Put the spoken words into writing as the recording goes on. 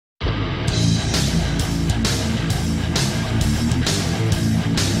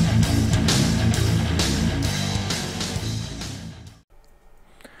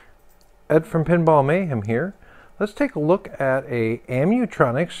Ed from Pinball Mayhem here. Let's take a look at a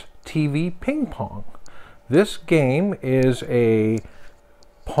Amutronics TV ping pong. This game is a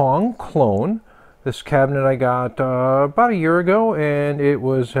Pong clone. This cabinet I got about a year ago, and it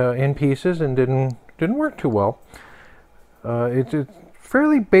was in pieces and didn't work too well. It's a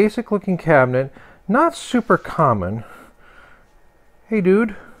fairly basic looking cabinet, not super common. Hey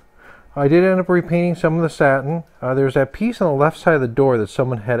dude. I did end up repainting some of the satin. There's that piece on the left side of the door that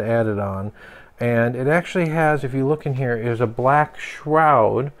someone had added on, and it actually has, if you look in here, is a black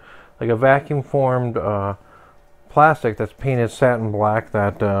shroud, like a vacuum formed plastic that's painted satin black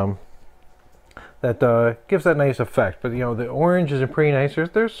that gives that nice effect. But you know, the orange is pretty nice.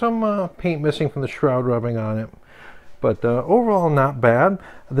 There's some paint missing from the shroud rubbing on it, but overall not bad.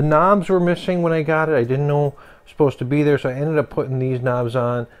 The knobs were missing when I got it. I didn't know supposed to be there, so I ended up putting these knobs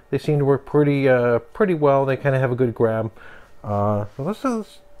on. They seem to work pretty well. They kind of have a good grab. So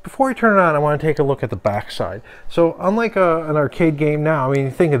before I turn it on, I want to take a look at the back side. So unlike an arcade game now, I mean,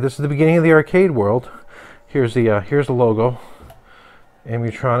 think of this is the beginning of the arcade world. Here's the logo,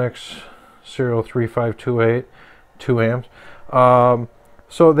 Amutronics serial 3528, 2 amps.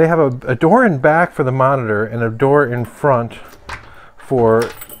 So they have a door in back for the monitor and a door in front for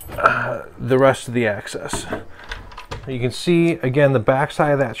the rest of the access. You can see again the back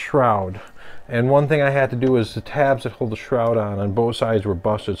side of that shroud, and one thing I had to do is the tabs that hold the shroud on both sides were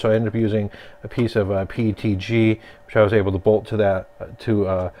busted, so I ended up using a piece of PETG, which I was able to bolt to that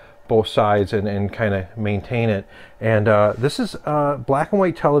both sides and kind of maintain it. And this is black and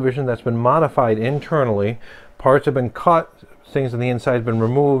white television that's been modified internally. Parts have been cut, things on the inside have been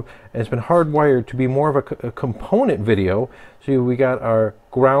removed, and it's been hardwired to be more of a component video. So we got our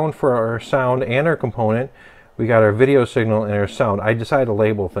ground for our sound and our component. We got our video signal and our sound. I decided to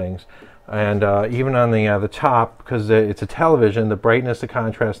label things, and even on the top, because it's a television, the brightness, the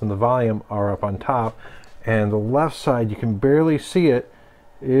contrast, and the volume are up on top. And the left side, you can barely see it,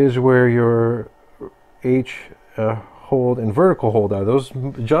 is where your H hold and vertical hold are. Those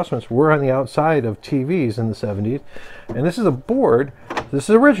adjustments were on the outside of TVs in the 70s. And this is a board. This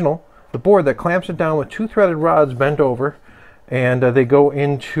is original. The board that clamps it down with 2 threaded rods bent over, and they go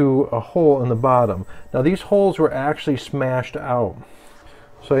into a hole in the bottom. Now these holes were actually smashed out,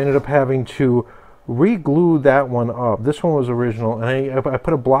 so I ended up having to re-glue that one up. This one was original, and I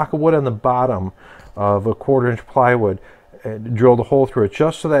put a block of wood on the bottom of a 1/4-inch plywood and drilled a hole through it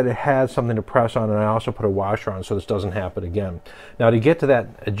just so that it had something to press on, and I also put a washer on so this doesn't happen again. Now to get to that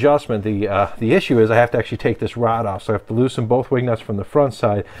adjustment, the issue is I have to actually take this rod off, so I have to loosen both wing nuts from the front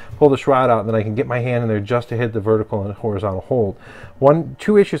side, pull this rod out, and then I can get my hand in there just to hit the vertical and horizontal hold.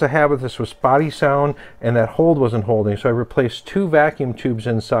 Two issues I had with this was spotty sound, and that hold wasn't holding, so I replaced 2 vacuum tubes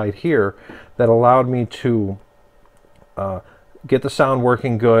inside here that allowed me to get the sound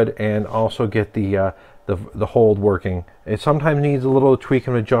working good and also get the hold working. It sometimes needs a little tweak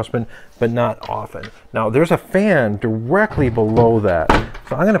and adjustment, but not often. Now there's a fan directly below that,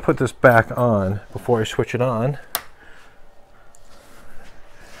 so I'm going to put this back on before I switch it on.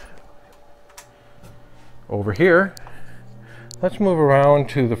 Over here, let's move around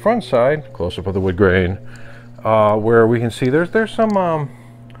to the front side, close up of the wood grain, where we can see there's some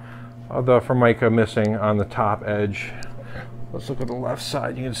of the Formica missing on the top edge. Let's look at the left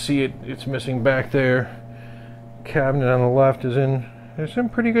side. You can see it's missing back there. Cabinet on the left is in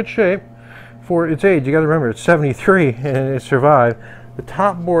pretty good shape for its age. You got to remember it's 73 and it survived. The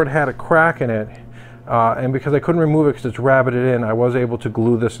top board had a crack in it, and because I couldn't remove it because it's rabbited in, I was able to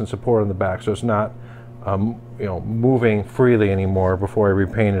glue this and support on the back, so it's not you know, moving freely anymore before I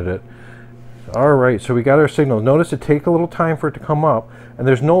repainted it. All right, so we got our signals. Notice it takes a little time for it to come up, and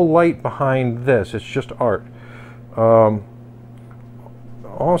there's no light behind this. It's just art.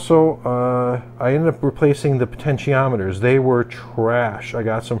 Also, I ended up replacing the potentiometers. They were trash. I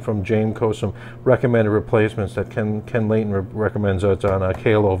got some from Jameco, some recommended replacements that Ken Layton recommends. It's on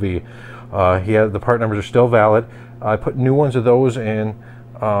KLOV. The part numbers are still valid. I put new ones of those in.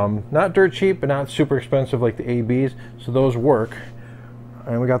 Not dirt cheap, but not super expensive like the ABs, so those work.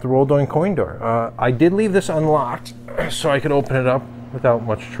 And we got the roll down coin door. I did leave this unlocked so I could open it up without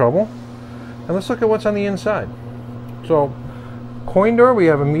much trouble. And let's look at what's on the inside. So, coin door, we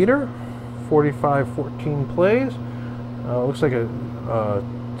have a meter, 4514 plays. Looks like a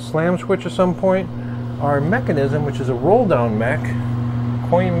slam switch at some point. Our mechanism, which is a roll down mech,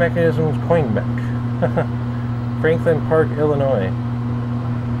 coin mechanisms, coin mech. Franklin Park, Illinois.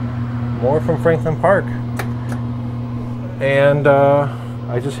 More from Franklin Park. And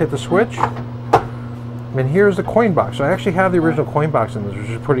I just hit the switch, and here's the coin box. So I actually have the original coin box in this, which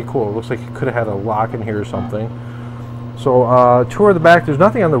is pretty cool. It looks like it could have had a lock in here or something. So tour the back. There's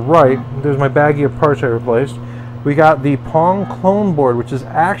nothing on the right. There's my baggie of parts I replaced. We got the Pong clone board, which is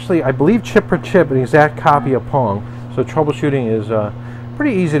actually, I believe, chip for chip, an exact copy of Pong. So troubleshooting is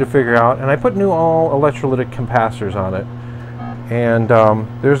pretty easy to figure out. And I put new all electrolytic capacitors on it. And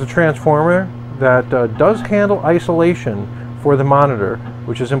there's a transformer that does handle isolation for the monitor,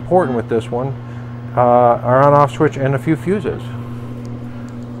 which is important with this one. Our on-off switch and a few fuses.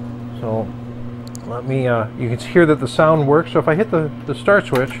 So let me, you can hear that the sound works. So if I hit the start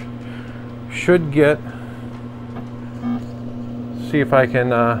switch, should get, see if I can,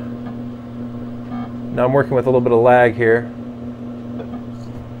 now I'm working with a little bit of lag here.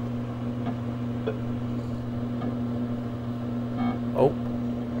 Oh.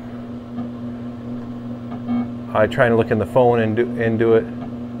 I try to look in the phone and do it.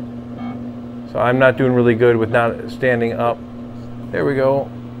 So I'm not doing really good with not standing up. There we go.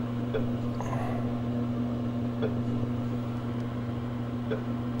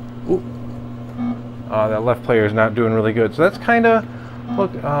 Ooh. That left player is not doing really good. So that's kind of,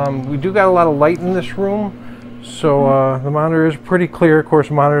 look, we do got a lot of light in this room. So the monitor is pretty clear. Of course,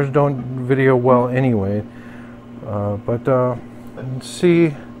 monitors don't video well anyway. But you can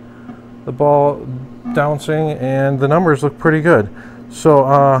see the ball bouncing and the numbers look pretty good. So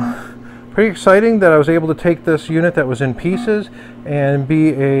pretty exciting that I was able to take this unit that was in pieces and be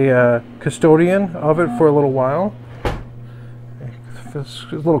a custodian of it for a little while. It's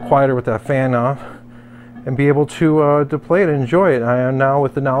a little quieter with that fan off, and be able to play it and enjoy it. I am now,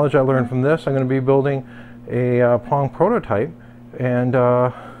 with the knowledge I learned from this, I'm going to be building a Pong prototype and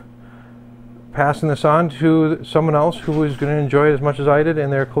passing this on to someone else who is going to enjoy it as much as I did in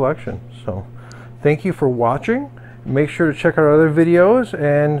their collection. So thank you for watching. Make sure to check out our other videos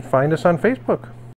and find us on Facebook.